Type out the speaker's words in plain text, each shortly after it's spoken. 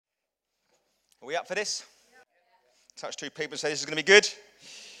Are we up for this? Touch two people and say this is going to be good.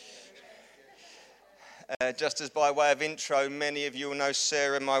 Just as by way of intro, many of you will know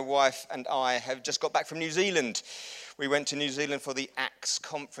Sarah, my wife, and I have just got back from New Zealand. We went to New Zealand for the ACTS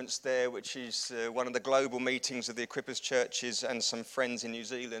conference there, which is one of the global meetings of the Equippers churches and some friends in New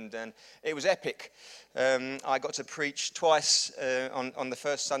Zealand, and it was epic. I got to preach twice on the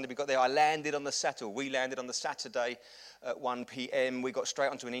first Sunday we got there. We landed on the Saturday at 1 p.m. We got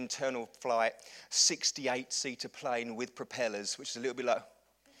straight onto an internal flight, 68-seater plane with propellers, which is a little bit low.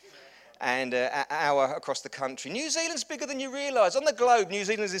 And an hour across the country. New Zealand's bigger than you realise. On the globe, New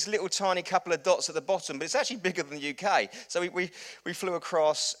Zealand is this little tiny couple of dots at the bottom, but it's actually bigger than the UK. So we flew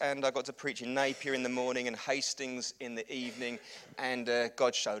across, and I got to preach in Napier in the morning and Hastings in the evening, and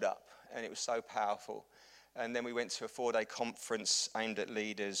God showed up, and it was so powerful. And then we went to a 4-day conference aimed at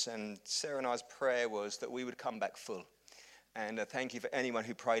leaders, and Sarah and I's prayer was that we would come back full. And thank you for anyone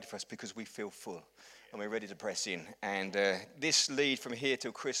who prayed for us, because we feel full. And we're ready to press in. And this lead from here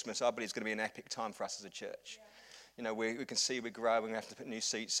till Christmas, I believe, is going to be an epic time for us as a church. Yeah. You know, we can see we're growing, we have to put new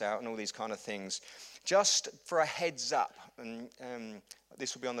seats out and all these kind of things. Just for a heads up, and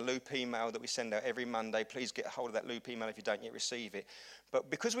this will be on the loop email that we send out every Monday. Please get hold of that loop email if you don't yet receive it.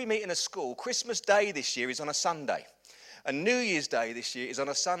 But because we meet in a school, Christmas Day this year is on a Sunday. And New Year's Day this year is on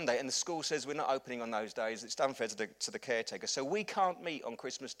a Sunday, and the school says we're not opening on those days. It's unfair to the caretaker. So we can't meet on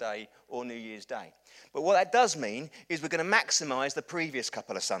Christmas Day or New Year's Day. But what that does mean is we're going to maximise the previous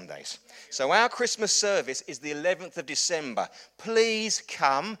couple of Sundays. So our Christmas service is the 11th of December. Please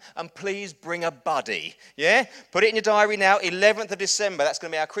come, and please bring a buddy. Yeah? Put it in your diary now, 11th of December. That's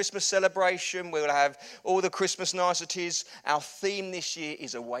going to be our Christmas celebration. We'll have all the Christmas niceties. Our theme this year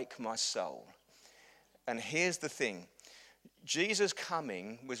is Awake My Soul. And here's the thing. Jesus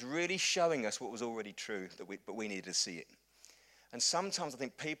coming was really showing us what was already true, but we needed to see it. And sometimes I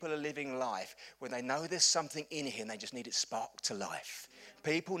think people are living life where they know there's something in here and they just need it sparked to life.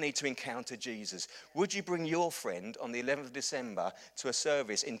 People need to encounter Jesus. Would you bring your friend on the 11th of December to a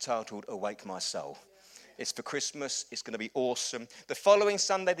service entitled Awake My Soul? It's for Christmas. It's going to be awesome. The following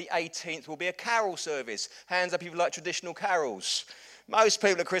Sunday, the 18th, will be a carol service. Hands up if you like traditional carols. Most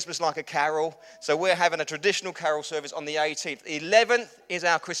people at Christmas like a carol, so we're having a traditional carol service on the 18th. The 11th is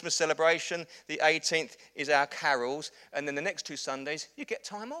our Christmas celebration, the 18th is our carols, and then the next 2 Sundays, you get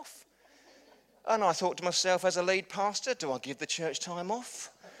time off. And I thought to myself, as a lead pastor, do I give the church time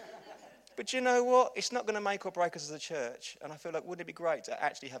off? But you know what? It's not going to make or break us as a church, and I feel like, wouldn't it be great to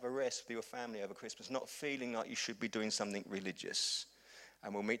actually have a rest with your family over Christmas, not feeling like you should be doing something religious?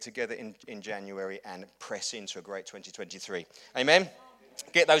 And we'll meet together in January and press into a great 2023. Amen?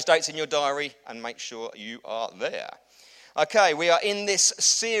 Get those dates in your diary and make sure you are there. Okay, we are in this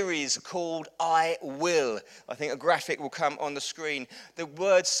series called I Will. I think a graphic will come on the screen. The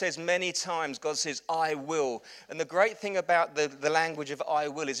word says many times, God says, I will. And the great thing about the language of I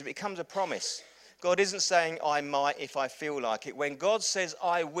will is it becomes a promise. God isn't saying I might if I feel like it. When God says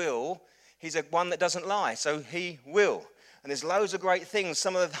I will, he's one that doesn't lie, so he will. And there's loads of great things.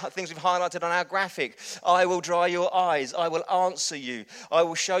 Some of the things we've highlighted on our graphic. I will dry your eyes. I will answer you. I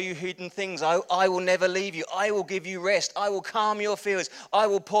will show you hidden things. I will never leave you. I will give you rest. I will calm your fears. I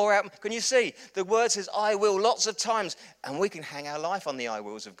will pour out. Can you see? The word says I will lots of times. And we can hang our life on the I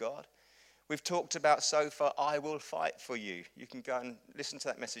wills of God. We've talked about so far, I will fight for you. You can go and listen to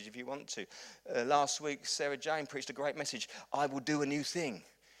that message if you want to. Last week, Sarah Jane preached a great message. I will do a new thing.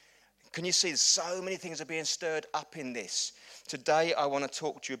 Can you see so many things are being stirred up in this? Today I want to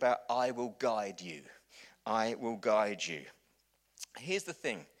talk to you about I will guide you. I will guide you. Here's the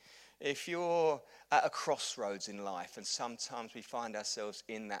thing. If you're at a crossroads in life, and sometimes we find ourselves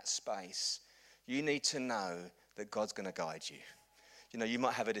in that space, you need to know that God's going to guide you. You know, you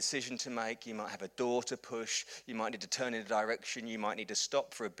might have a decision to make, you might have a door to push, you might need to turn in a direction, you might need to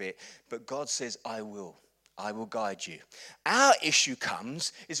stop for a bit, but God says, I will guide you. Our issue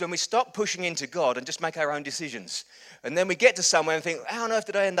comes is when we stop pushing into God and just make our own decisions. And then we get to somewhere and think, how on earth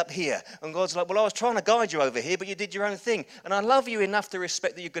did I end up here? And God's like, well, I was trying to guide you over here, but you did your own thing. And I love you enough to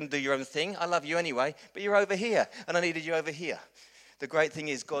respect that you can do your own thing. I love you anyway, but you're over here, and I needed you over here. The great thing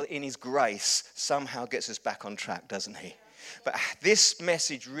is God, in his grace, somehow gets us back on track, doesn't he? But this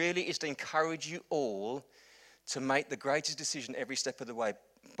message really is to encourage you all to make the greatest decision every step of the way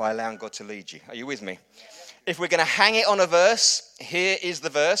by allowing God to lead you. Are you with me? If we're going to hang it on a verse, here is the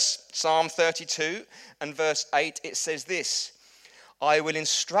verse, Psalm 32 and verse 8. It says this, I will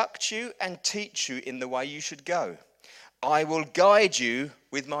instruct you and teach you in the way you should go. I will guide you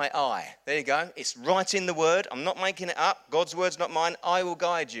with my eye. There you go. It's right in the word. I'm not making it up. God's word's not mine. I will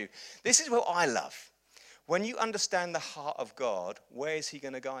guide you. This is what I love. When you understand the heart of God, where is he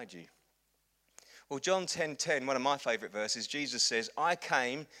going to guide you? Well, John 10:10, one of my favourite verses, Jesus says, I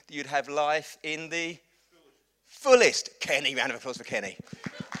came that you'd have life in the fullest. Kenny, round of applause for Kenny.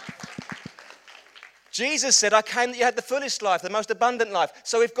 Jesus said, I came that you had the fullest life, the most abundant life.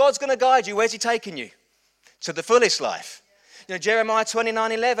 So if God's going to guide you, where's he taking you? To the fullest life. You know, Jeremiah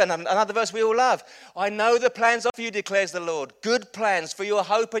 29:11, another verse we all love. I know the plans of you, declares the Lord. Good plans for your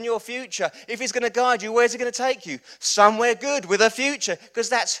hope and your future. If he's going to guide you, where's he going to take you? Somewhere good with a future, because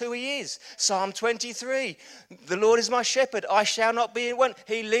that's who he is. Psalm 23, the Lord is my shepherd, I shall not be in want.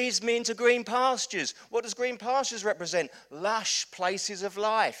 He leads me into green pastures. What does green pastures represent? Lush places of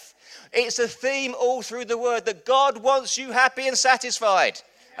life. It's a theme all through the word that God wants you happy and satisfied.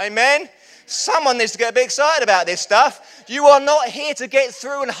 Amen? Someone needs to get a bit excited about this stuff. You are not here to get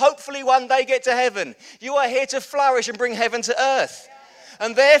through and hopefully one day get to heaven. You are here to flourish and bring heaven to earth.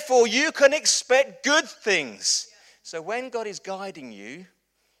 And therefore you can expect good things. So when God is guiding you,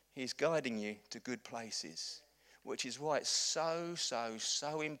 he's guiding you to good places. Which is why it's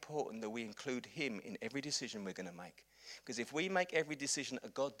so important that we include him in every decision we're going to make. Because if we make every decision a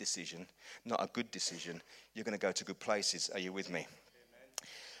God decision, not a good decision, you're going to go to good places. Are you with me?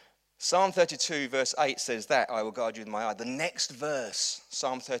 Psalm 32 verse 8 says that, I will guide you with my eye. The next verse,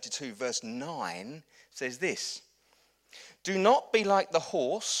 Psalm 32 verse 9, says this. Do not be like the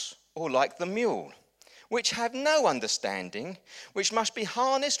horse or like the mule, which have no understanding, which must be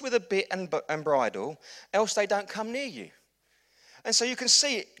harnessed with a bit and bridle, else they don't come near you. And so you can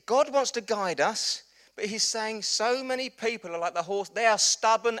see, God wants to guide us, but he's saying so many people are like the horse. They are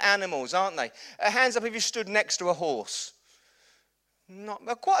stubborn animals, aren't they? Hands up if you stood next to a horse.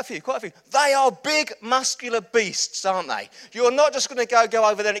 Quite a few. They are big, muscular beasts, aren't they? You're not just going to go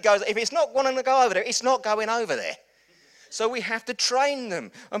over there and it goes. If it's not wanting to go over there, it's not going over there. So we have to train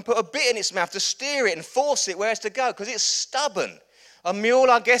them and put a bit in its mouth to steer it and force it where it's to go because it's stubborn. A mule,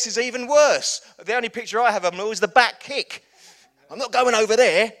 I guess, is even worse. The only picture I have of a mule is the back kick. I'm not going over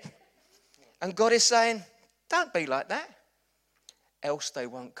there. And God is saying, don't be like that, else they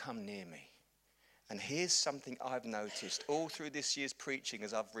won't come near me. And here's something I've noticed all through this year's preaching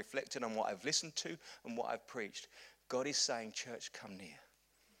as I've reflected on what I've listened to and what I've preached. God is saying, church, come near.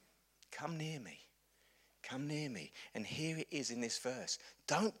 Come near me. Come near me. And here it is in this verse.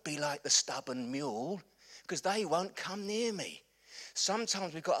 Don't be like the stubborn mule, because they won't come near me.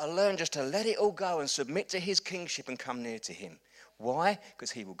 Sometimes we've got to learn just to let it all go and submit to his kingship and come near to him. Why?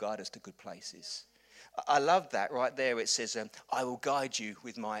 Because he will guide us to good places. I love that right there. It says, I will guide you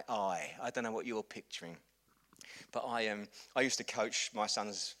with my eye. I don't know what you're picturing. But I used to coach my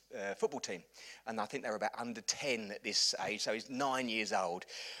son's football team. And I think they were about under 10 at this age. So he's 9 years old.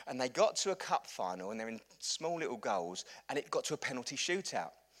 And they got to a cup final and they're in small little goals. And it got to a penalty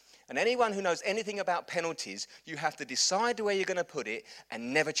shootout. And anyone who knows anything about penalties, you have to decide where you're going to put it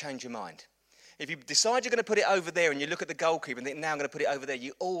and never change your mind. If you decide you're going to put it over there and you look at the goalkeeper and think, now I'm going to put it over there,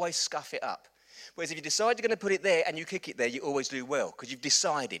 you always scuff it up. Whereas if you decide you're going to put it there and you kick it there, you always do well because you've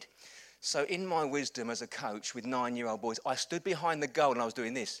decided. So in my wisdom as a coach with 9-year-old boys, I stood behind the goal and I was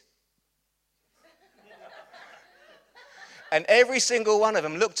doing this. And every single one of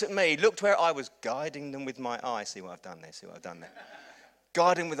them looked at me, looked where I was, guiding them with my eye. See what I've done there,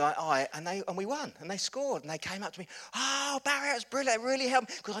 Guiding with my eye, and we won, and they scored, and they came up to me, oh, Barry, that was brilliant, it really helped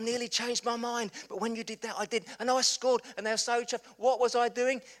me, because I nearly changed my mind, but when you did that, I did, and I scored, and they were so chuffed. What was I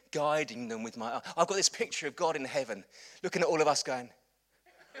doing? Guiding them with my eye. I've got this picture of God in heaven, looking at all of us going.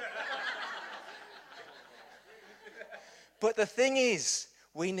 But the thing is,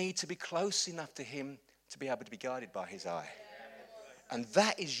 we need to be close enough to him to be able to be guided by his eye. And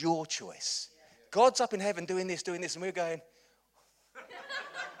that is your choice. God's up in heaven doing this, and we're going,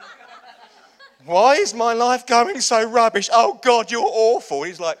 why is my life going so rubbish? Oh, God, you're awful.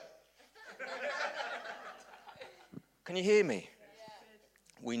 He's like, can you hear me?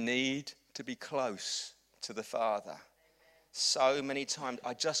 We need to be close to the Father. So many times,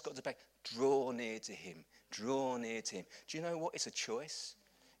 I just got to back, draw near to him, draw near to him. Do you know what? It's a choice.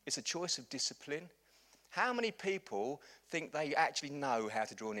 It's a choice of discipline. How many people think they actually know how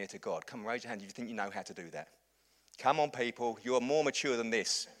to draw near to God? Come, raise your hand if you think you know how to do that. Come on, people, you're more mature than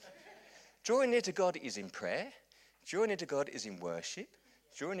this. Drawing near to God is in prayer. Drawing near to God is in worship.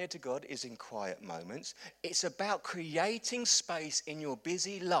 Drawing near to God is in quiet moments. It's about creating space in your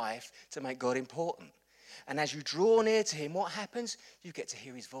busy life to make God important. And as you draw near to him, what happens? You get to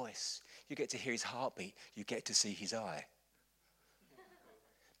hear his voice. You get to hear his heartbeat. You get to see his eye.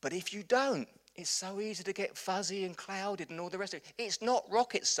 But if you don't, it's so easy to get fuzzy and clouded and all the rest of it. It's not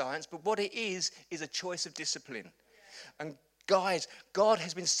rocket science, but what it is a choice of discipline. And guys, God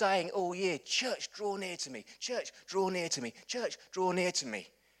has been saying all year, church, draw near to me. Church, draw near to me. Church, draw near to me.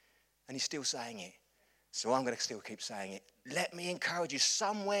 And he's still saying it. So I'm going to still keep saying it. Let me encourage you,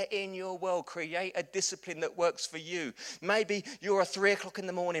 somewhere in your world, create a discipline that works for you. Maybe you're a 3 o'clock in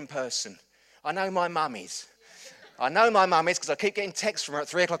the morning person. I know my mum is. Because I keep getting texts from her at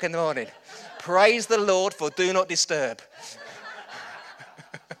 3 o'clock in the morning. Praise the Lord for do not disturb.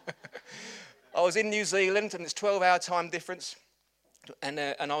 I was in New Zealand and it's 12-hour time difference. And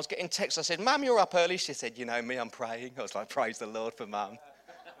I was getting texts. I said, Mum, you're up early. She said, you know me, I'm praying. I was like, praise the Lord for Mum.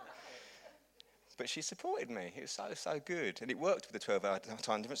 But she supported me. It was so good. And it worked with the 12-hour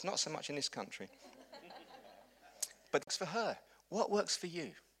time difference, not so much in this country. But it's for her. What works for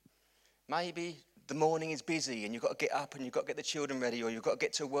you? Maybe the morning is busy and you've got to get up and you've got to get the children ready, or you've got to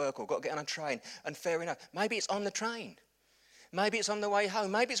get to work, or got to get on a train. And fair enough. Maybe it's on the train. Maybe it's on the way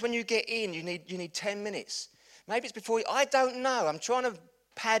home. Maybe it's when you get in, you need 10 minutes. Maybe it's before you, I don't know. I'm trying to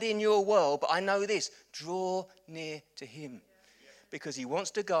pad in your world, but I know this. Draw near to him. Because he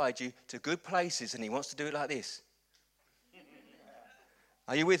wants to guide you to good places, and he wants to do it like this.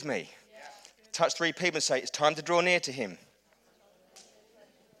 Are you with me? Yeah. Touch 3 people and say, it's time to draw near to him.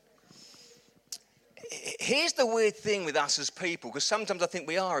 Here's the weird thing with us as people, because sometimes I think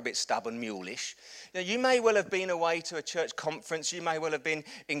we are a bit stubborn, mulish. You may well have been away to a church conference, you may well have been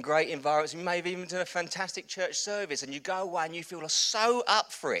in great environments, you may have even done a fantastic church service, and you go away and you feel so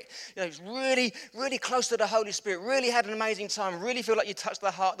up for it. It's really, really close to the Holy Spirit, really had an amazing time, really feel like you touched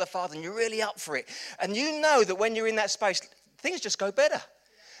the heart of the Father, and you're really up for it. And you know that when you're in that space, things just go better.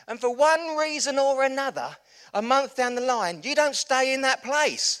 And for one reason or another, a month down the line, you don't stay in that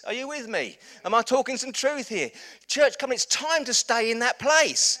place. Are you with me? Am I talking some truth here? Church, come on, it's time to stay in that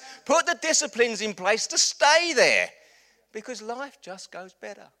place. Put the disciplines in place to stay there. Because life just goes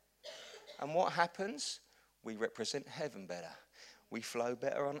better. And what happens? We represent heaven better. We flow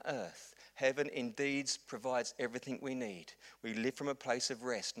better on earth. Heaven indeed provides everything we need. We live from a place of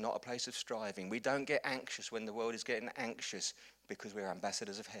rest, not a place of striving. We don't get anxious when the world is getting anxious, because we're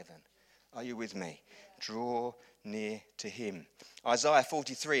ambassadors of heaven. Are you with me? Draw near to him. Isaiah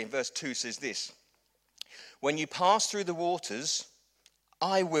 43 in verse 2 says this. When you pass through the waters,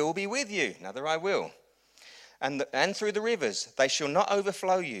 I will be with you. Another I will. And through the rivers, they shall not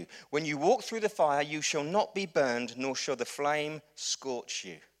overflow you. When you walk through the fire, you shall not be burned, nor shall the flame scorch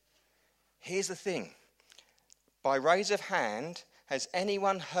you. Here's the thing. By raise of hand, has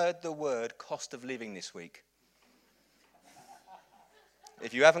anyone heard the word cost of living this week?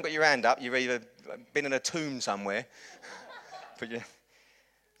 If you haven't got your hand up, you've either been in a tomb somewhere. But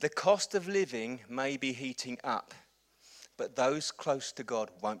the cost of living may be heating up, but those close to God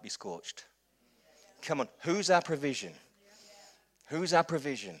won't be scorched. Come on, who's our provision? Who's our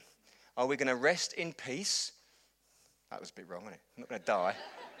provision? Are we going to rest in peace? That was a bit wrong, wasn't it? I'm not going to die.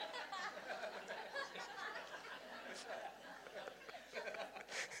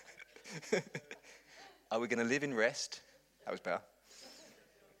 Are we going to live in rest? That was better.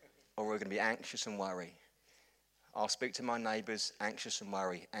 Or we're going to be anxious and worry. I'll speak to my neighbours, anxious and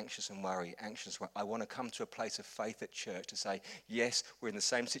worry, anxious and worry, anxious and worry. I want to come to a place of faith at church to say, yes, we're in the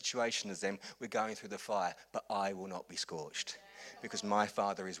same situation as them. We're going through the fire, but I will not be scorched because my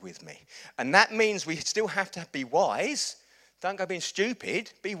Father is with me. And that means we still have to be wise. Don't go being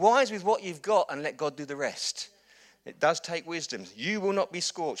stupid. Be wise with what you've got and let God do the rest. It does take wisdom. You will not be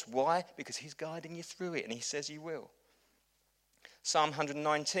scorched. Why? Because he's guiding you through it, and he says he will. Psalm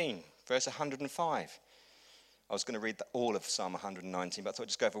 119, verse 105. I was going to read all of Psalm 119, but I thought I'd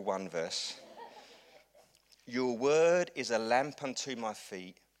just go over one verse. Your word is a lamp unto my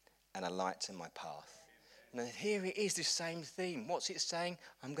feet and a light to my path. Now here it is, this same theme. What's it saying?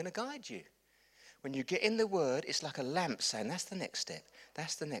 I'm going to guide you. When you get in the word, it's like a lamp saying, that's the next step,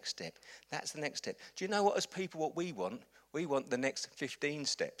 that's the next step, that's the next step. Do you know what, as people, what we want? We want the next 15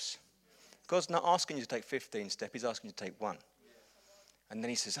 steps. God's not asking you to take 15 steps, he's asking you to take one. And then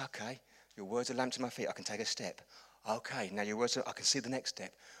he says, okay, your words are a lamp to my feet, I can take a step. Okay, now your words are, I can see the next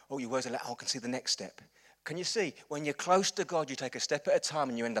step. Oh, your words are, I can see the next step. Can you see, when you're close to God, you take a step at a time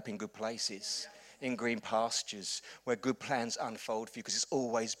and you end up in good places, in green pastures, where good plans unfold for you, because it's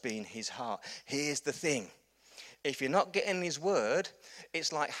always been his heart. Here's the thing. If you're not getting his word,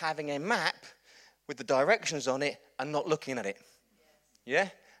 it's like having a map with the directions on it and not looking at it. Yeah?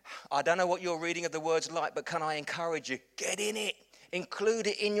 I don't know what your reading of the word's like, but can I encourage you? Get in it. Include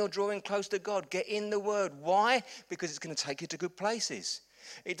it in your drawing close to God. Get in the word. Why? Because it's going to take you to good places.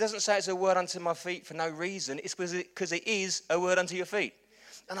 It doesn't say it's a word unto my feet for no reason. It's because it is a word unto your feet.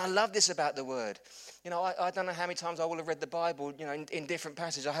 And I love this about the word. You know, I don't know how many times I will have read the Bible, you know, in different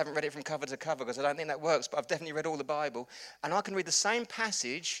passages. I haven't read it from cover to cover because I don't think that works, but I've definitely read all the Bible. And I can read the same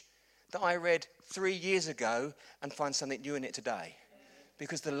passage that I read 3 years ago and find something new in it today.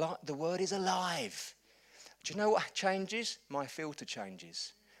 Because the word is alive. Do you know what changes? My filter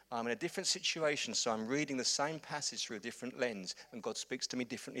changes. I'm in a different situation, so I'm reading the same passage through a different lens, and God speaks to me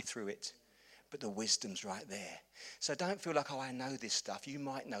differently through it. But the wisdom's right there. So don't feel like, oh, I know this stuff. You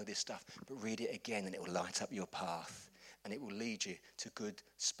might know this stuff, but read it again and it will light up your path and it will lead you to good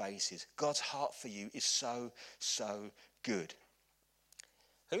spaces. God's heart for you is so, so good.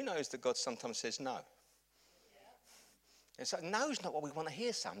 Who knows that God sometimes says no? It's like, no's not what we want to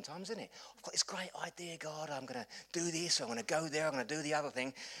hear sometimes, isn't it? I've got this great idea, God, I'm going to do this, I'm going to go there, I'm going to do the other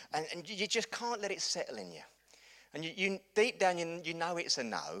thing. And you just can't let it settle in you. And you deep down, you know it's a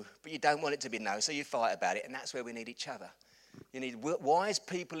no, but you don't want it to be no, so you fight about it, and that's where we need each other. You need wise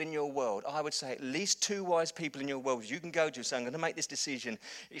people in your world. I would say at least 2 wise people in your world you can go to and say, I'm going to make this decision.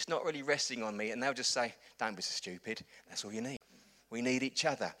 It's not really resting on me. And they'll just say, don't be so stupid. That's all you need. We need each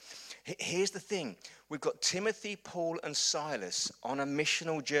other. Here's the thing. We've got Timothy, Paul, and Silas on a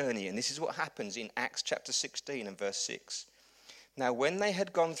missional journey, and this is what happens in Acts chapter 16 and verse 6. Now, when they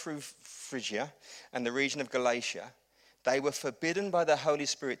had gone through Phrygia and the region of Galatia, they were forbidden by the Holy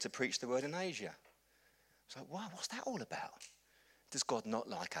Spirit to preach the word in Asia. It's like, wow, what's that all about? Does God not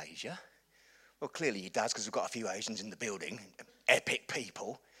like Asia? Well, clearly he does, because we've got a few Asians in the building, epic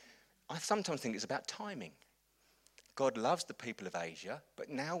people. I sometimes think it's about timing. God loves the people of Asia, but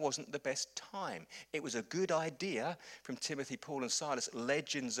now wasn't the best time. It was a good idea from Timothy, Paul, and Silas,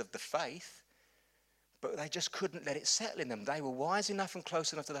 legends of the faith, but they just couldn't let it settle in them. They were wise enough and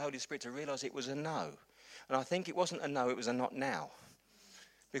close enough to the Holy Spirit to realize it was a no. And I think it wasn't a no, it was a not now.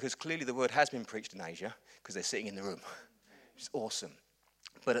 Because clearly the word has been preached in Asia, because they're sitting in the room. It's awesome.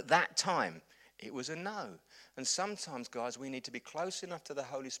 But at that time, it was a no. And sometimes, guys, we need to be close enough to the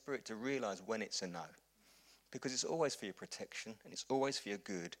Holy Spirit to realize when it's a no. Because it's always for your protection, and it's always for your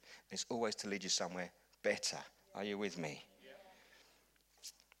good, and it's always to lead you somewhere better. Are you with me?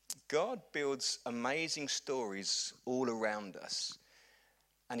 God builds amazing stories all around us,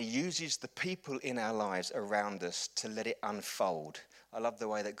 and he uses the people in our lives around us to let it unfold. I love the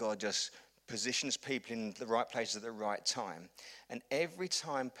way that God just positions people in the right places at the right time. And every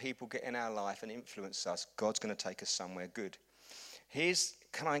time people get in our life and influence us, God's going to take us somewhere good.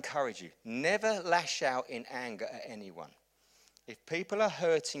 Can I encourage you? Never lash out in anger at anyone. If people are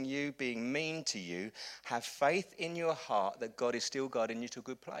hurting you, being mean to you, have faith in your heart that God is still guiding you to a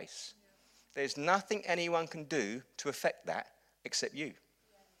good place. There's nothing anyone can do to affect that except you.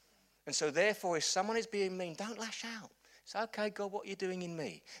 And so therefore, if someone is being mean, don't lash out. It's okay, God, what are you doing in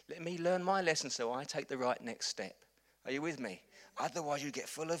me? Let me learn my lesson so I take the right next step. Are you with me? Otherwise, you get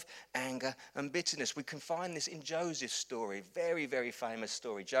full of anger and bitterness. We can find this in Joseph's story, very, very famous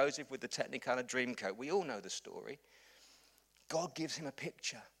story. Joseph with the Technicolor Dreamcoat. We all know the story. God gives him a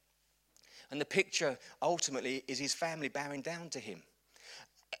picture. And the picture, ultimately, is his family bowing down to him.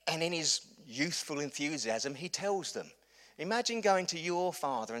 And in his youthful enthusiasm, he tells them, imagine going to your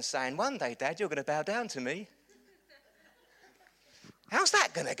father and saying, one day, Dad, you're going to bow down to me. How's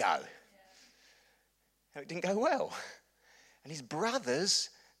that going to go? It didn't go well. And his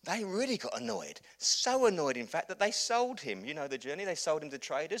brothers, they really got annoyed. So annoyed, in fact, that they sold him. You know the journey. They sold him to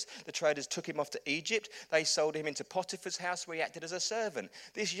traders. The traders took him off to Egypt. They sold him into Potiphar's house where he acted as a servant.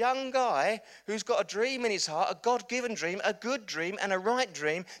 This young guy who's got a dream in his heart, a God-given dream, a good dream and a right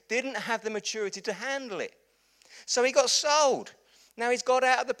dream, didn't have the maturity to handle it. So he got sold. Now he's got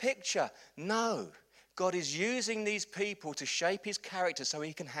out of the picture. No. God is using these people to shape his character so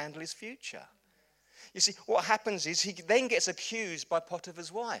he can handle his future. You see, what happens is he then gets accused by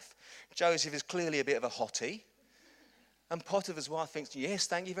Potiphar's wife. Joseph is clearly a bit of a hottie. And Potiphar's wife thinks, yes,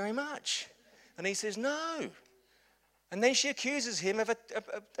 thank you very much. And he says, no. And then she accuses him of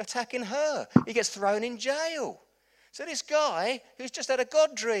attacking her. He gets thrown in jail. So this guy, who's just had a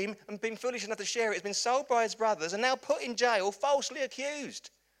God dream and been foolish enough to share it, has been sold by his brothers and now put in jail, falsely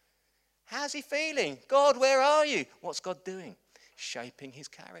accused. How's he feeling? God, where are you? What's God doing? Shaping his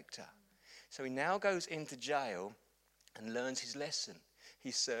character. So he now goes into jail and learns his lesson.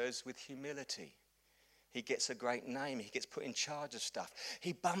 He serves with humility. He gets a great name. He gets put in charge of stuff.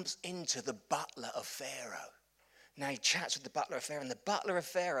 He bumps into the butler of Pharaoh. Now he chats with the butler of Pharaoh, and the butler of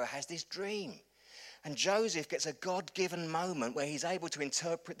Pharaoh has this dream. And Joseph gets a God-given moment where he's able to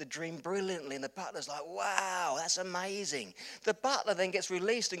interpret the dream brilliantly. And the butler's like, wow, that's amazing. The butler then gets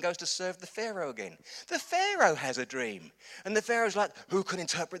released and goes to serve the Pharaoh again. The Pharaoh has a dream. And the Pharaoh's like, who can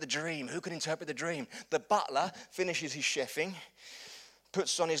interpret the dream? Who can interpret the dream? The butler finishes his chefing,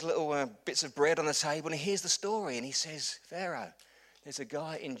 puts on his little bits of bread on the table, and he hears the story. And he says, Pharaoh, there's a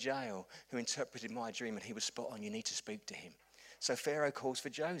guy in jail who interpreted my dream, and he was spot on. You need to speak to him. So Pharaoh calls for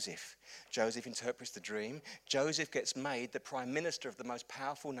Joseph. Joseph interprets the dream. Joseph gets made the prime minister of the most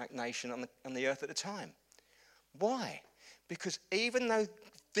powerful nation on the earth at the time. Why? Because even though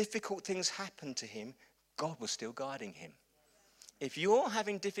difficult things happened to him, God was still guiding him. If you're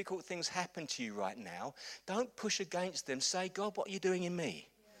having difficult things happen to you right now, don't push against them. Say, God, what are you doing in me?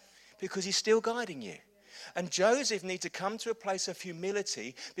 Because he's still guiding you. And Joseph needed to come to a place of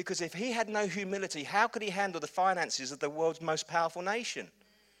humility, because if he had no humility, how could he handle the finances of the world's most powerful nation?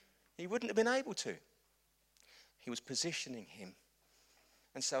 He wouldn't have been able to. He was positioning him.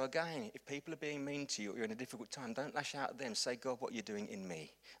 And so again, if people are being mean to you or you're in a difficult time, don't lash out at them. Say, God, what are you doing in me?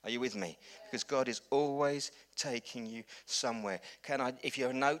 Are you with me? Because God is always taking you somewhere. If you're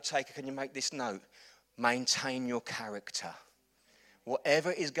a note taker, can you make this note? Maintain your character.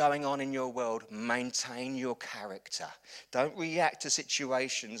 Whatever is going on in your world, maintain your character. Don't react to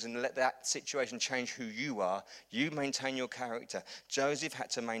situations and let that situation change who you are. You maintain your character. Joseph had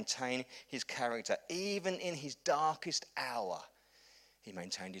to maintain his character. Even in his darkest hour, he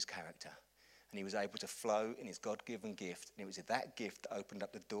maintained his character. And he was able to flow in his God-given gift. And it was that gift that opened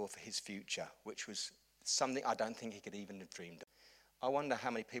up the door for his future, which was something I don't think he could even have dreamed of. I wonder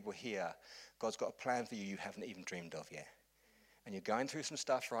how many people here, God's got a plan for you you haven't even dreamed of yet. And you're going through some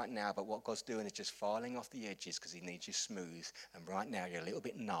stuff right now, but what God's doing is just filing off the edges because he needs you smooth. And right now you're a little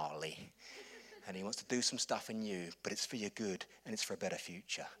bit gnarly. And he wants to do some stuff in you, but it's for your good and it's for a better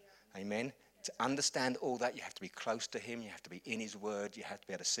future. Amen? To understand all that, you have to be close to him. You have to be in his word. You have to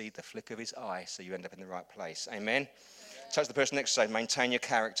be able to see the flick of his eye so you end up in the right place. Amen? Touch the person next to you. Maintain your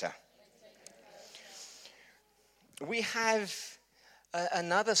character. We have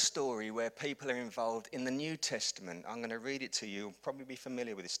another story where people are involved in the New Testament. I'm going to read it to you. You'll probably be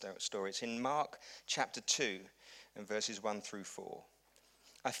familiar with this story. It's in Mark chapter 2 and verses 1 through 4.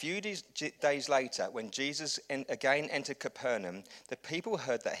 A few days later, when Jesus again entered Capernaum, the people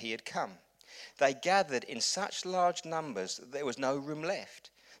heard that he had come. They gathered in such large numbers that there was no room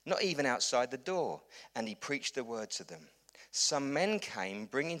left, not even outside the door, and he preached the word to them. Some men came,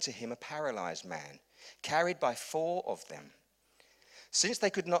 bringing to him a paralyzed man, carried by 4 of them. Since they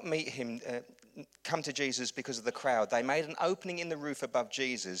could not meet him, come to Jesus because of the crowd, they made an opening in the roof above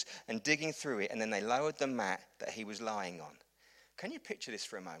Jesus and digging through it, and then they lowered the mat that he was lying on. Can you picture this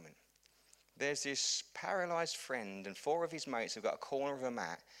for a moment? There's this paralyzed friend and 4 of his mates have got a corner of a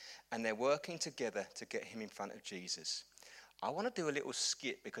mat, and they're working together to get him in front of Jesus. I want to do a little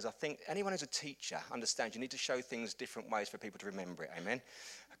skit because I think anyone who's a teacher understands you need to show things different ways for people to remember it. Amen?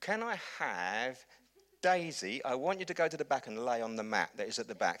 Can I have Daisy? I want you to go to the back and lay on the mat that is at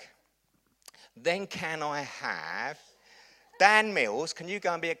the back. Then can I have Dan Mills? Can you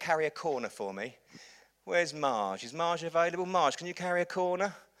go and carry a corner for me? Where's Marge? Is Marge available? Marge, can you carry a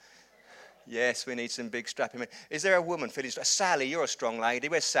corner? Yes, we need some big strapping men. Is there a woman feeling strong? Sally, you're a strong lady.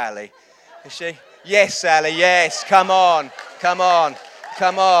 Where's Sally? Is she? Yes, Sally, yes. Come on, come on,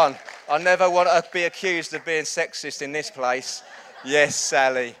 come on. I never want to be accused of being sexist in this place. Yes,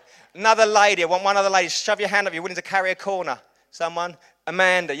 Sally. Another lady. I want one other lady. Shove your hand up. You're willing to carry a corner. Someone?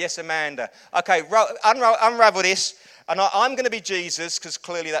 Amanda. Yes, Amanda. Okay, unravel this. And I'm going to be Jesus because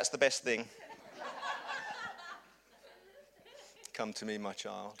clearly that's the best thing. Come to me, my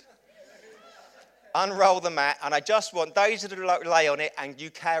child. Unroll the mat, and I just want Daisy to lay on it, and you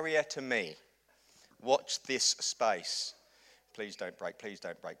carry her to me. Watch this space. Please don't break, please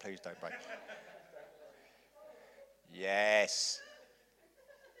don't break, please don't break. Yes.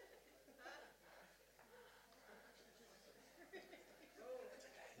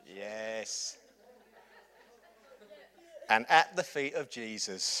 Yes. And at the feet of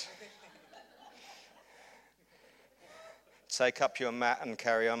Jesus. Take up your mat and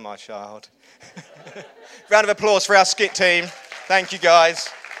carry on, my child. Round of applause for our skit team. Thank you, guys.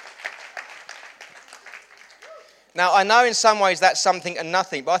 Now, I know in some ways that's something and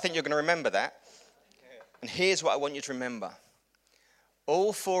nothing, but I think you're going to remember that. And here's what I want you to remember.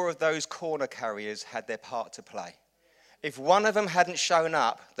 All 4 of those corner carriers had their part to play. If one of them hadn't shown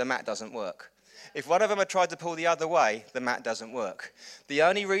up, the mat doesn't work. If one of them had tried to pull the other way, the mat doesn't work. The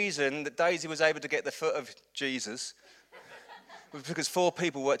only reason that Daisy was able to get the foot of Jesus was because 4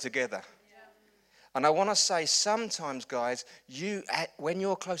 people worked together. And I want to say sometimes, guys, when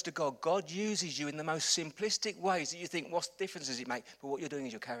you're close to God, God uses you in the most simplistic ways that you think, what difference does it make? But what you're doing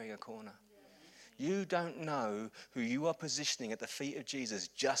is you're carrying a corner. You don't know who you are positioning at the feet of Jesus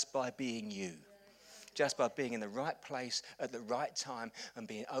just by being you. Just by being in the right place at the right time and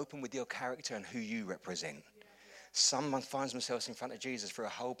being open with your character and who you represent. Someone finds themselves in front of Jesus for a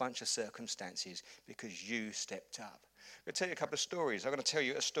whole bunch of circumstances because you stepped up. I'm going to tell you a couple of stories. I'm going to tell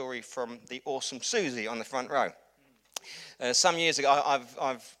you a story from the awesome Susie on the front row. Some years ago,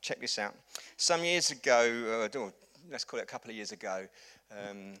 I've checked this out. Some years ago, let's call it a couple of years ago,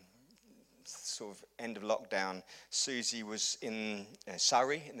 sort of end of lockdown, Susie was in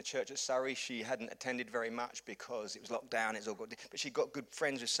Surrey, in the church at Surrey. She hadn't attended very much because it was locked down, it's all good, but she got good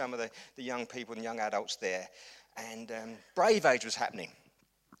friends with some of the young people and young adults there. And Brave Age was happening.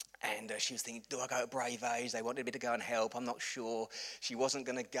 And she was thinking, do I go to Brave Age? They wanted me to go and help. I'm not sure. She wasn't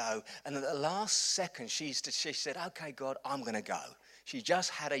going to go. And at the last second, she said, okay, God, I'm going to go. She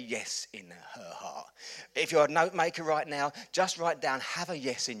just had a yes in her heart. If you're a note maker right now, just write down, have a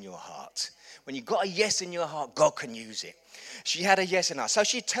yes in your heart. When you've got a yes in your heart, God can use it. She had a yes in her. So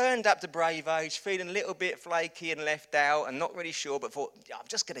she turned up to Brave Age, feeling a little bit flaky and left out and not really sure, but thought, I'm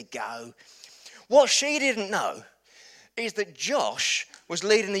just going to go. What she didn't know is that Josh was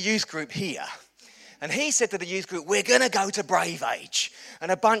leading the youth group here. And he said to the youth group, we're going to go to Brave Age.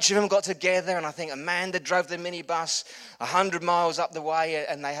 And a bunch of them got together, and I think Amanda drove the minibus 100 miles up the way,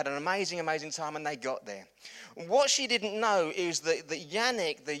 and they had an amazing, amazing time, and they got there. What she didn't know is that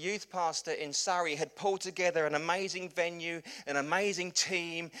Yannick, the youth pastor in Surrey, had pulled together an amazing venue, an amazing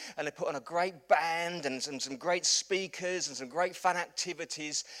team, and they put on a great band and some great speakers and some great fun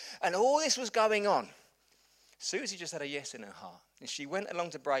activities. And all this was going on. Susie just had a yes in her heart. And she went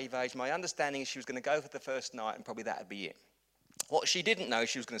along to Brave Age. My understanding is she was going to go for the first night, and probably that would be it. What she didn't know,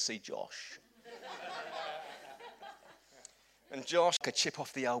 she was going to see Josh. And Josh, like a chip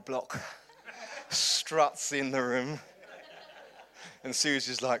off the old block, struts in the room. And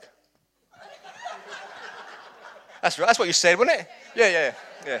Susie's like, that's right, that's what you said, wasn't it?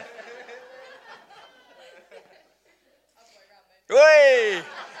 Yeah. Way!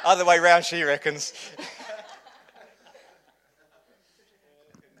 Other way round, she reckons.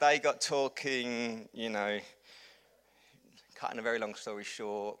 They got talking, cutting a very long story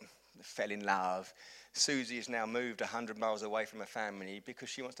short, fell in love. Susie has now moved 100 miles away from her family because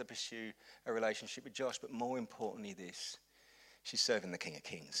she wants to pursue a relationship with Josh. But more importantly she's serving the King of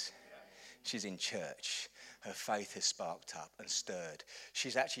Kings. She's in church. Her faith has sparked up and stirred.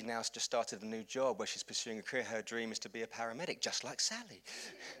 She's actually now just started a new job where she's pursuing a career. Her dream is to be a paramedic, just like Sally.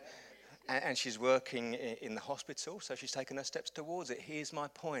 And she's working in the hospital, so she's taken her steps towards it. Here's my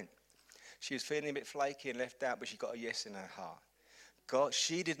point. She was feeling a bit flaky and left out, but she got a yes in her heart. God,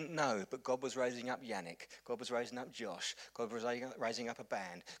 she didn't know, but God was raising up Yannick. God was raising up Josh. God was raising up a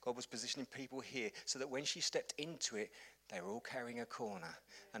band. God was positioning people here so that when she stepped into it, they were all carrying a corner.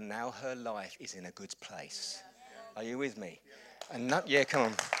 And now her life is in a good place. Are you with me? And come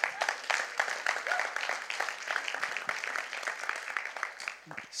on.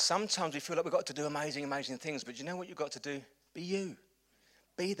 Sometimes we feel like we've got to do amazing, amazing things, but you know what you've got to do? Be you.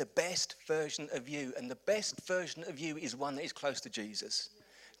 Be the best version of you. And the best version of you is one that is close to Jesus.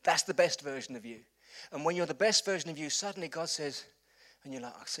 That's the best version of you. And when you're the best version of you, suddenly God says, and you're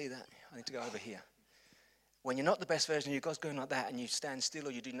like, I see that, I need to go over here. When you're not the best version of you, God's going like that, and you stand still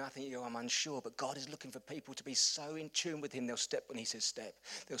or you do nothing, you go, I'm unsure. But God is looking for people to be so in tune with him. They'll step when he says step.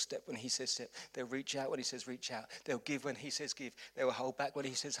 They'll step when he says step. They'll reach out when he says reach out. They'll give when he says give. They will hold back when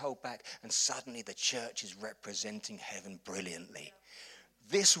he says hold back. And suddenly the church is representing heaven brilliantly.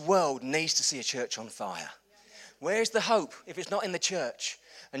 This world needs to see a church on fire. Where's the hope if it's not in the church?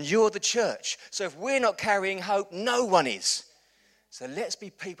 And you're the church. So if we're not carrying hope, no one is. So let's be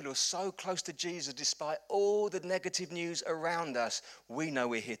people who are so close to Jesus despite all the negative news around us. We know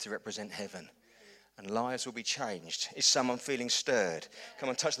we're here to represent heaven. And lives will be changed. Is someone feeling stirred? Come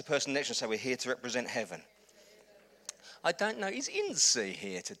on, touch the person next to you and say, we're here to represent heaven. I don't know, is Incy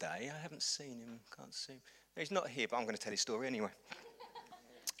here today? I haven't seen him, can't see him. He's not here, but I'm going to tell his story anyway.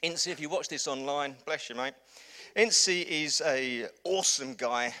 Incy, if you watch this online, bless you, mate. Incy is an awesome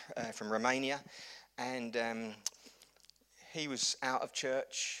guy from Romania. And he was out of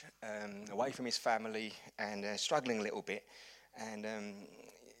church, away from his family, and struggling a little bit. And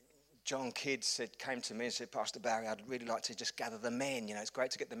John Kidd came to me and said, Pastor Barry, I'd really like to just gather the men. It's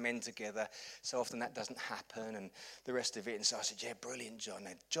great to get the men together. So often that doesn't happen, and the rest of it. And so I said, yeah, brilliant, John.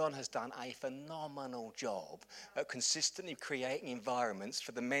 And John has done a phenomenal job at consistently creating environments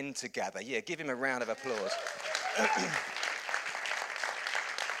for the men to gather. Yeah, give him a round of applause.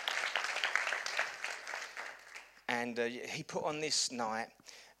 And he put on this night,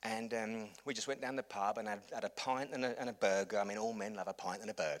 and we just went down the pub and had a pint and a burger. I mean, all men love a pint and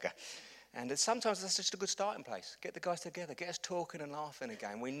a burger. And sometimes that's just a good starting place. Get the guys together. Get us talking and laughing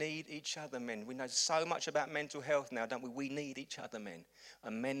again. We need each other, men. We know so much about mental health now, don't we? We need each other, men.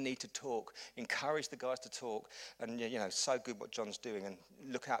 And men need to talk. Encourage the guys to talk. And, so good what John's doing. And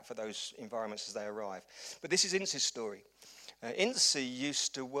look out for those environments as they arrive. But this is Incy's story. Incy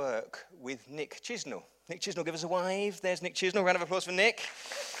used to work with Nick Chisnell. Nick Chisnell, give us a wave. There's Nick Chisnell. Round of applause for Nick.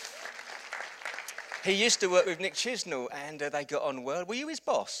 He used to work with Nick Chisnell, and they got on well. Were you his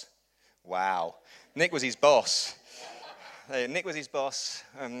boss? Wow. Nick was his boss. Nick was his boss.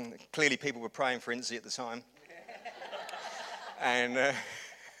 Clearly people were praying for Incy at the time.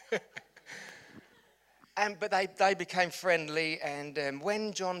 But they became friendly, and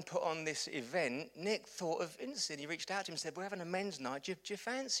when John put on this event, Nick thought of Incy. He reached out to him and said, "We're having a men's night. Do you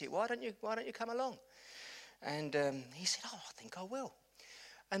fancy it? Why don't you come along?" And he said, "Oh, I think I will."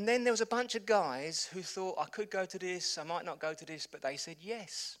 And then there was a bunch of guys who thought, "I could go to this, I might not go to this," but they said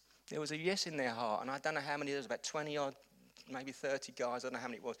yes. There was a yes in their heart, and I don't know how many, there was about 20 odd, maybe 30 guys, I don't know how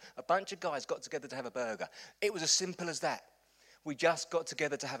many it was. A bunch of guys got together to have a burger. It was as simple as that. We just got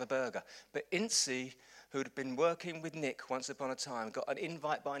together to have a burger. But Incy, who'd been working with Nick once upon a time, got an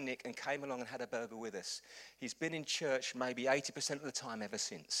invite by Nick and came along and had a burger with us. He's been in church maybe 80% of the time ever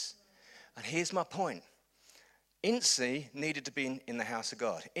since. And here's my point. Incy needed to be in the house of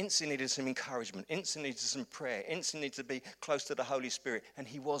God. Incy needed some encouragement. Incy needed some prayer. Incy needed to be close to the Holy Spirit, and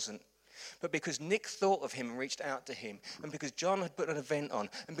he wasn't. But because Nick thought of him and reached out to him, and because John had put an event on,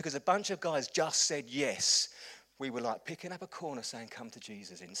 and because a bunch of guys just said yes, we were like picking up a corner saying, "Come to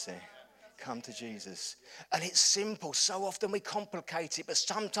Jesus, Incy. Come to Jesus." And it's simple. So often we complicate it, but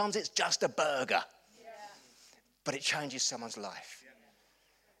sometimes it's just a burger. But it changes someone's life.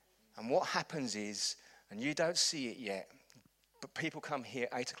 And what happens is, and you don't see it yet, but people come here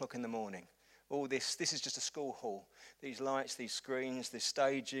 8 o'clock in the morning. All this is just a school hall. These lights, these screens, this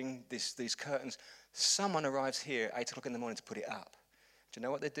staging, these curtains. Someone arrives here at 8 o'clock in the morning to put it up. Do you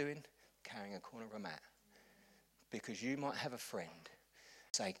know what they're doing? Carrying a corner of a mat. Because you might have a friend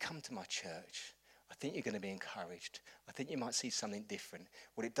say, "Come to my church. I think you're going to be encouraged. I think you might see something different."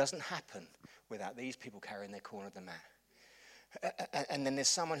 Well, it doesn't happen without these people carrying their corner of the mat. And then there's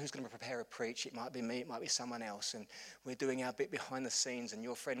someone who's going to prepare a preach. It might be me, it might be someone else, and we're doing our bit behind the scenes, and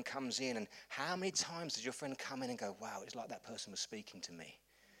your friend comes in, and how many times does your friend come in and go, "Wow, it's like that person was speaking to me"?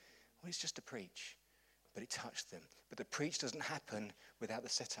 Well, it's just a preach, but it touched them. But the preach doesn't happen without the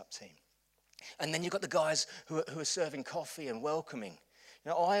setup team. And then you've got the guys who are serving coffee and welcoming.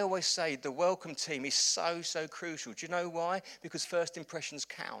 You know, I always say the welcome team is so crucial. Do you know why? Because first impressions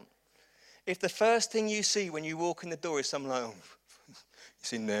count. If the first thing you see when you walk in the door is someone like, "Oh,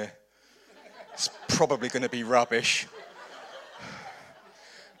 it's in there. It's probably going to be rubbish.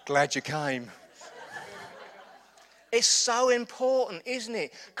 Glad you came." It's so important, isn't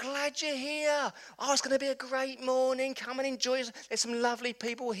it? Glad you're here. Oh, it's going to be a great morning. Come and enjoy it. There's some lovely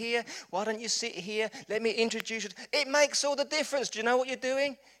people here. Why don't you sit here? Let me introduce you. It makes all the difference. Do you know what you're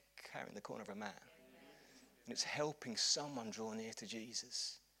doing? Carrying the corner of a mat. And it's helping someone draw near to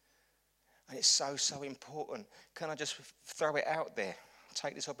Jesus. And it's so important. Can I just throw it out there?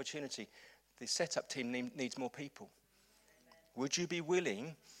 Take this opportunity. The setup team needs more people. Would you be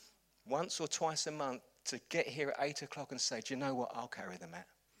willing, once or twice a month, to get here at 8 o'clock and say, "Do you know what? I'll carry the mat."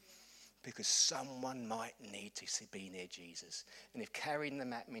 Because someone might need to be near Jesus. And if carrying the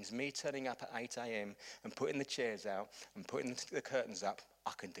mat means me turning up at 8 a.m. and putting the chairs out and putting the curtains up,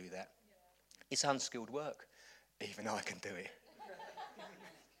 I can do that. It's unskilled work. Even I can do it.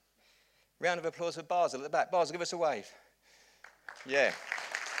 Round of applause for Basel at the back. Basel, give us a wave. Yeah.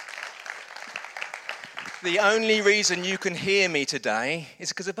 The only reason you can hear me today is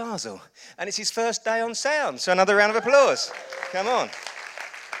because of Basel. And it's his first day on sound. So another round of applause. Come on.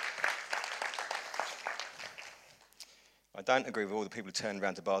 I don't agree with all the people who turned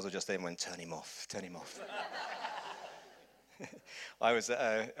around to Basel just then and went, "Turn him off, turn him off." I was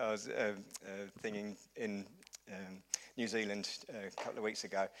thinking in New Zealand a couple of weeks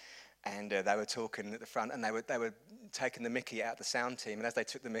ago, and they were talking at the front, and they were taking the mickey out of the sound team, and as they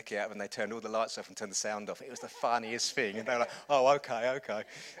took the mickey out and they turned all the lights off and turned the sound off, it was the funniest thing, and they were like, "Oh, okay.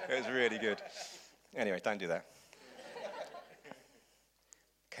 It was really good." Anyway, don't do that.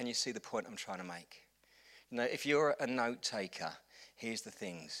 Can you see the point I'm trying to make? You know, if you're a note taker, here's the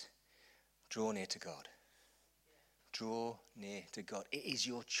things. Draw near to God. Draw near to God. It is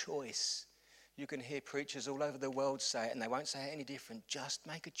your choice. You can hear preachers all over the world say it, and they won't say it any different. Just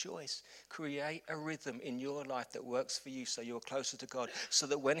make a choice. Create a rhythm in your life that works for you so you're closer to God, so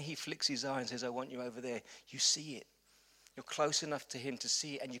that when he flicks his eye and says, "I want you over there," you see it. You're close enough to him to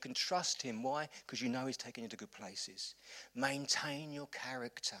see it, and you can trust him. Why? Because you know he's taking you to good places. Maintain your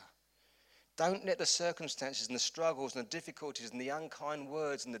character. Don't let the circumstances and the struggles and the difficulties and the unkind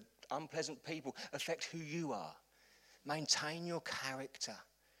words and the unpleasant people affect who you are. Maintain your character.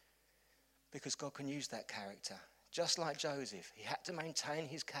 Because God can use that character. Just like Joseph, he had to maintain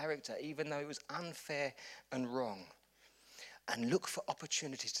his character even though it was unfair and wrong. And look for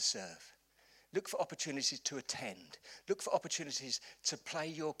opportunities to serve. Look for opportunities to attend. Look for opportunities to play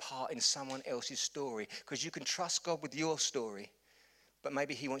your part in someone else's story. Because you can trust God with your story, but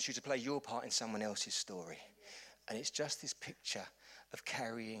maybe he wants you to play your part in someone else's story. And it's just this picture of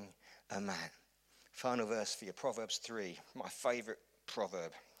carrying a man. Final verse for you, Proverbs 3, my favourite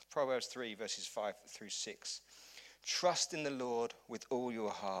proverb. Proverbs 3, verses 5 through 6. Trust in the Lord with all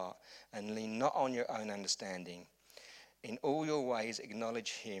your heart and lean not on your own understanding. In all your ways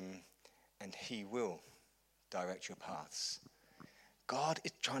acknowledge him and he will direct your paths. God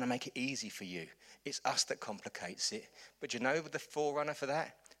is trying to make it easy for you. It's us that complicates it. But you know the forerunner for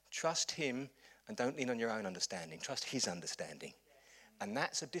that? Trust him and don't lean on your own understanding. Trust his understanding. And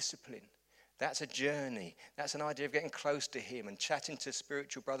that's a discipline. That's a journey. That's an idea of getting close to him and chatting to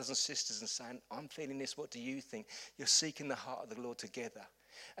spiritual brothers and sisters and saying, I'm feeling this, what do you think? You're seeking the heart of the Lord together.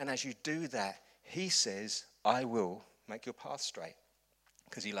 And as you do that, he says, I will make your path straight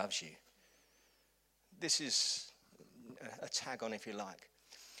because he loves you. This is a tag on, if you like.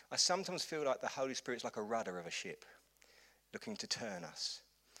 I sometimes feel like the Holy Spirit's like a rudder of a ship looking to turn us.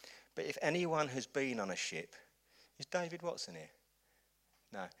 But if anyone has been on a ship, is David Watson here?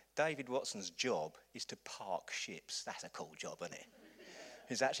 No. David Watson's job is to park ships. That's a cool job, isn't it?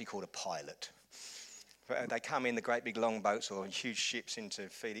 He's actually called a pilot. But they come in the great big long boats or huge ships into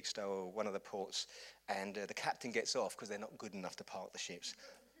Felixstowe or one of the ports, and the captain gets off because they're not good enough to park the ships.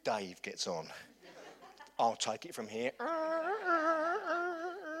 Dave gets on. I'll take it from here.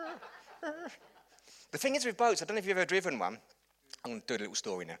 The thing is with boats, I don't know if you've ever driven one. I'm going to do a little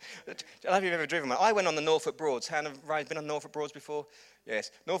story now. I don't know if you've ever driven one. I went on the Norfolk Broads. How many have been on Norfolk Broads before? Yes.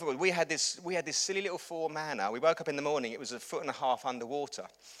 Norfolk Broads. We had this silly little four-manner. We woke up in the morning. It was 1.5 foot underwater.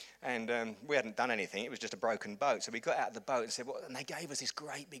 And we hadn't done anything. It was just a broken boat. So we got out of the boat and said, "What?" And they gave us this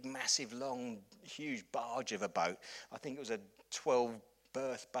great, big, massive, long, huge barge of a boat. I think it was a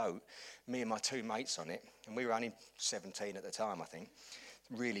 12-berth boat, me and my two mates on it. And we were only 17 at the time, I think.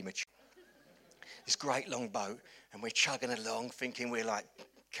 Really mature. This great long boat, and we're chugging along thinking we're like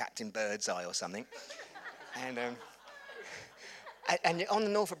Captain Birdseye or something. And on the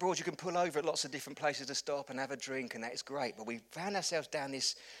Norfolk Broads, you can pull over at lots of different places to stop and have a drink, and that's great. But we found ourselves down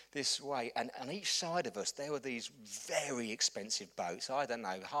this way, and on each side of us, there were these very expensive boats. I don't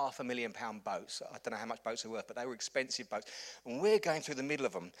know, £500,000 boats. I don't know how much boats are worth, but they were expensive boats. And we're going through the middle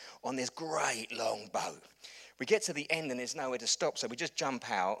of them on this great long boat. We get to the end, and there's nowhere to stop, so we just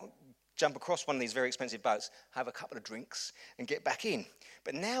jump out, jump across one of these very expensive boats, have a couple of drinks, and get back in.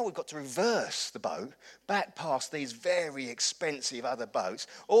 But now we've got to reverse the boat back past these very expensive other boats.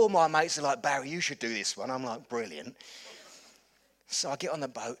 All my mates are like, "Barry, you should do this one." I'm like, "Brilliant." So I get on the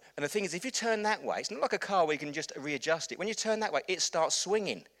boat, and the thing is, if you turn that way, it's not like a car where you can just readjust it. When you turn that way, it starts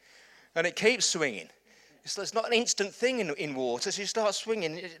swinging, and it keeps swinging. It's not an instant thing in water, so you start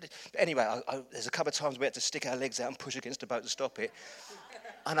swinging. Anyway, there's a couple of times we had to stick our legs out and push against the boat to stop it.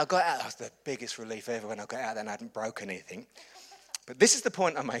 And I got out. It was the biggest relief ever when I got out there and I hadn't broken anything. But this is the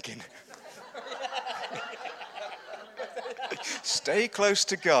point I'm making. Stay close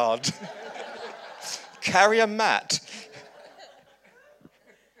to God. Carry a mat.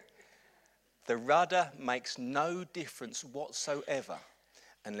 The rudder makes no difference whatsoever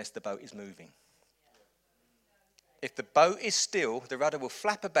unless the boat is moving. If the boat is still, the rudder will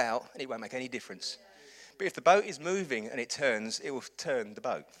flap about and it won't make any difference. But if the boat is moving and it turns, it will turn the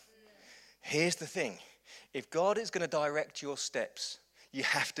boat. Here's the thing. If God is going to direct your steps, you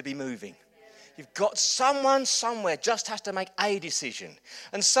have to be moving. You've got someone somewhere just has to make a decision.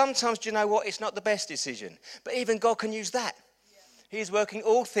 And sometimes, do you know what? It's not the best decision. But even God can use that. He's working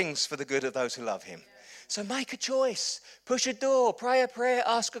all things for the good of those who love him. So make a choice. Push a door, pray a prayer,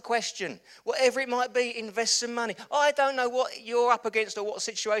 ask a question. Whatever it might be, invest some money. I don't know what you're up against or what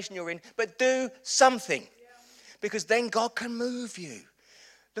situation you're in, but do something. Because then God can move you.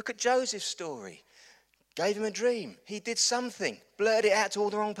 Look at Joseph's story. Gave him a dream. He did something. Blurted it out to all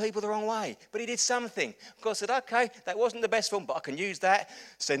the wrong people the wrong way. But he did something. God said, okay, that wasn't the best film, but I can use that.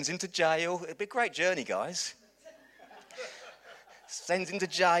 Sends him to jail. It'd be a great journey, guys. Sends him to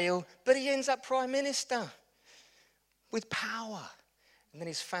jail. But he ends up prime minister with power. And then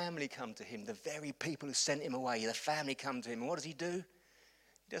his family come to him. The very people who sent him away, the family come to him. And what does he do?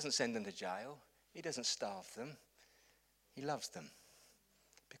 He doesn't send them to jail. He doesn't starve them. He loves them.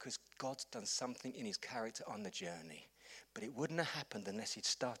 Because God's done something in his character on the journey. But it wouldn't have happened unless he'd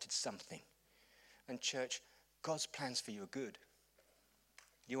started something. And church, God's plans for you are good.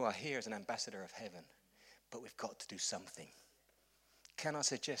 You are here as an ambassador of heaven. But we've got to do something. Can I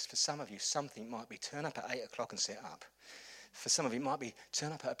suggest for some of you, something might be turn up at 8 o'clock and set up. For some of you, it might be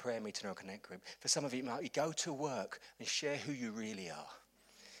turn up at a prayer meeting or a connect group. For some of you, it might be go to work and share who you really are.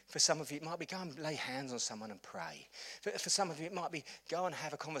 For some of you, it might be go and lay hands on someone and pray. For some of you, it might be go and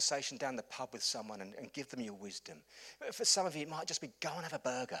have a conversation down the pub with someone and give them your wisdom. For some of you, it might just be go and have a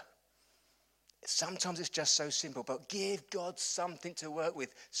burger. Sometimes it's just so simple, but give God something to work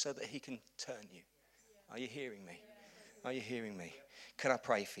with so that he can turn you. Are you hearing me? Are you hearing me? Can I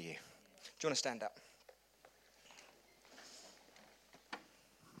pray for you? Do you want to stand up?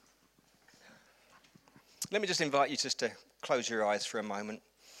 Let me just invite you just to close your eyes for a moment.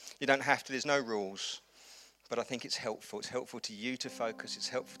 You don't have to, there's no rules, but I think it's helpful. It's helpful to you to focus. It's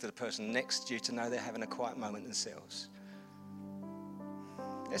helpful to the person next to you to know they're having a quiet moment themselves.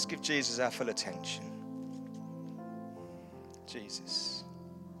 Let's give Jesus our full attention. Jesus.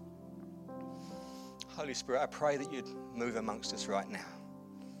 Holy Spirit, I pray that you'd move amongst us right now.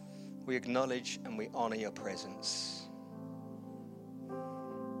 We acknowledge and we honour your presence.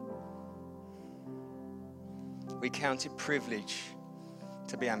 We count it privilege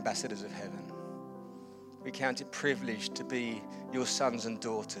to be ambassadors of heaven. We count it privilege to be your sons and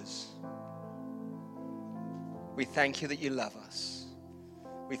daughters. We thank you that you love us.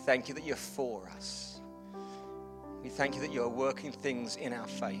 We thank you that you're for us. We thank you that you're working things in our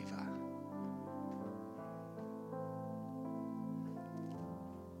favour.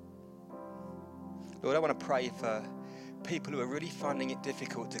 Lord, I want to pray for people who are really finding it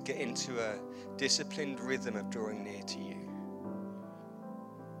difficult to get into a disciplined rhythm of drawing near to you.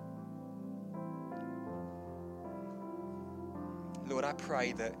 Lord, I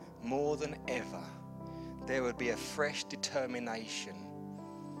pray that more than ever, there would be a fresh determination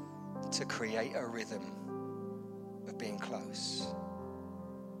to create a rhythm of being close.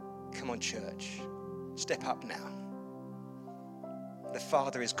 Come on, church, step up now. The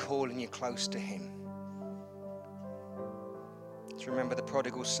Father is calling you close to him. Just remember the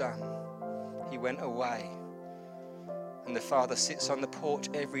prodigal son. He went away. And the father sits on the porch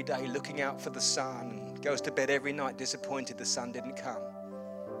every day looking out for the son and goes to bed every night disappointed the son didn't come.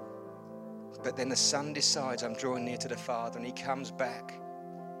 But then the son decides, I'm drawing near to the father, and he comes back.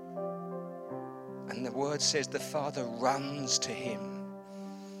 And the word says the father runs to him.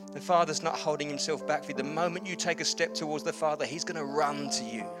 The father's not holding himself back for you. The moment you take a step towards the father, he's going to run to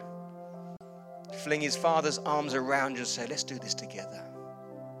you. Fling his father's arms around you and say, let's do this together.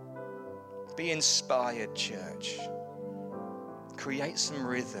 Be inspired, church. Create some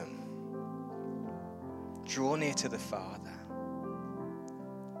rhythm. Draw near to the Father.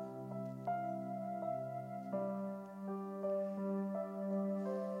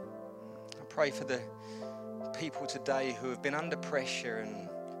 I pray for the people today who have been under pressure and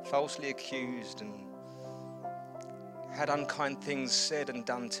falsely accused and had unkind things said and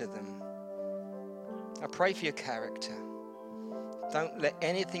done to them. I pray for your character. Don't let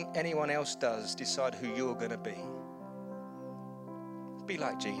anything anyone else does decide who you're going to be. Be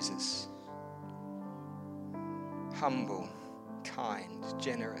like Jesus. Humble, kind,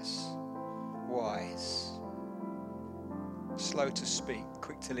 generous, wise, slow to speak,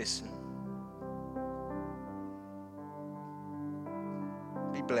 quick to listen.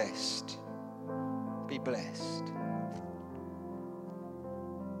 Be blessed. Be blessed.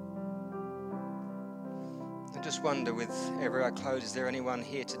 I just wonder, with every eye closed, is there anyone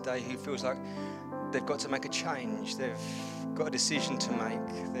here today who feels like they've got to make a change? They've got a decision to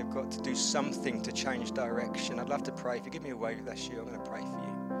make. They've got to do something to change direction. I'd love to pray. If you give me a wave, if that's you, I'm going to pray for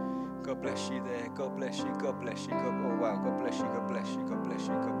you. God bless you there. God bless you. God bless you. Oh, wow. God bless you. God bless you. God bless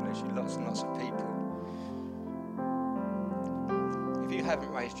you. God bless you. Lots and lots of people. If you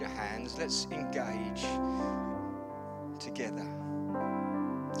haven't raised your hands, let's engage together.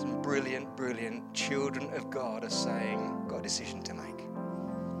 Some brilliant, brilliant children of God are saying, got a decision to make.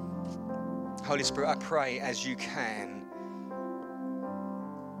 Holy Spirit, I pray as you can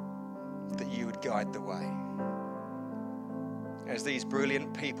that you would guide the way. As these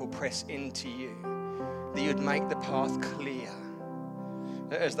brilliant people press into you, that you'd make the path clear.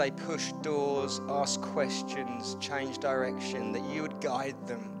 That as they push doors, ask questions, change direction, that you would guide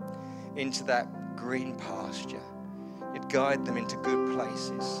them into that green pasture. You'd guide them into good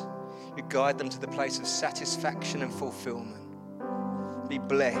places. You'd guide them to the place of satisfaction and fulfillment. Be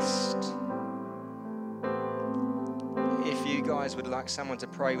blessed. If you guys would like someone to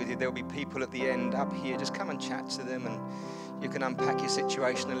pray with you, there'll be people at the end up here. Just come and chat to them, and you can unpack your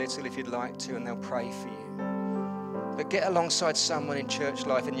situation a little if you'd like to, and they'll pray for you. But get alongside someone in church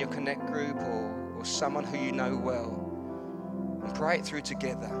life, in your connect group, or someone who you know well, and pray it through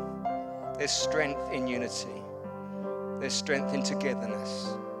together. There's strength in unity. There's strength in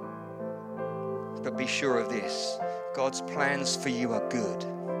togetherness. But be sure of this: God's plans for you are good.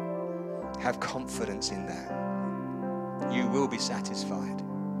 Have confidence in that. You will be satisfied.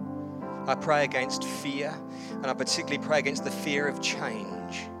 I pray against fear, and I particularly pray against the fear of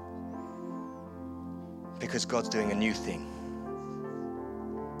change, because God's doing a new thing.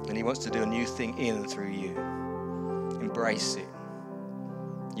 And he wants to do a new thing in and through you. Embrace it.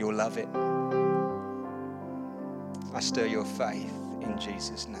 You'll love it. I stir your faith in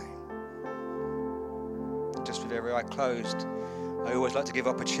Jesus' name. Just with every eye closed, I always like to give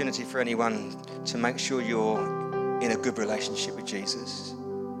opportunity for anyone to make sure you're in a good relationship with Jesus.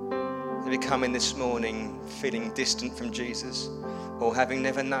 If you're coming this morning feeling distant from Jesus or having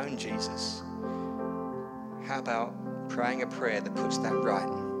never known Jesus, how about praying a prayer that puts that right,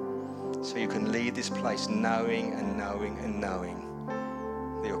 so you can leave this place knowing and knowing and knowing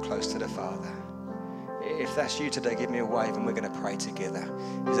that you're close to the Father? If that's you today, give me a wave and we're going to pray together.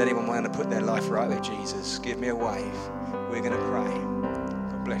 Does anyone want to put their life right with Jesus? Give me a wave. We're going to pray.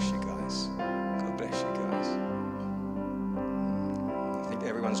 God bless you guys. God bless you guys. I think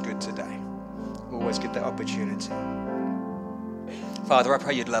everyone's good today. Always give that opportunity. Father, I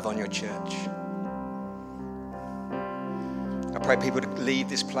pray you'd love on your church. I pray people to leave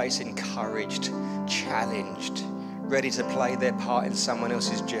this place encouraged, challenged, ready to play their part in someone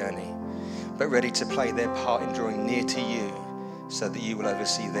else's journey, but ready to play their part in drawing near to you so that you will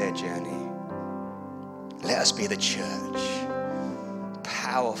oversee their journey. Let us be the church,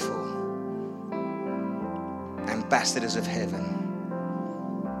 powerful ambassadors of heaven,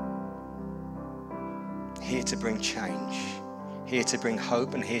 here to bring change, here to bring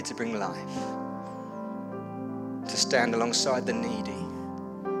hope, and here to bring life, to stand alongside the needy,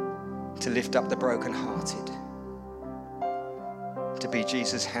 to lift up the brokenhearted, to be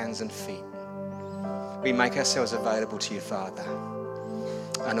Jesus' hands and feet. We make ourselves available to you, Father.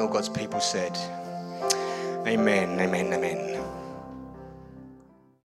 And all God's people said, amen, amen, amen.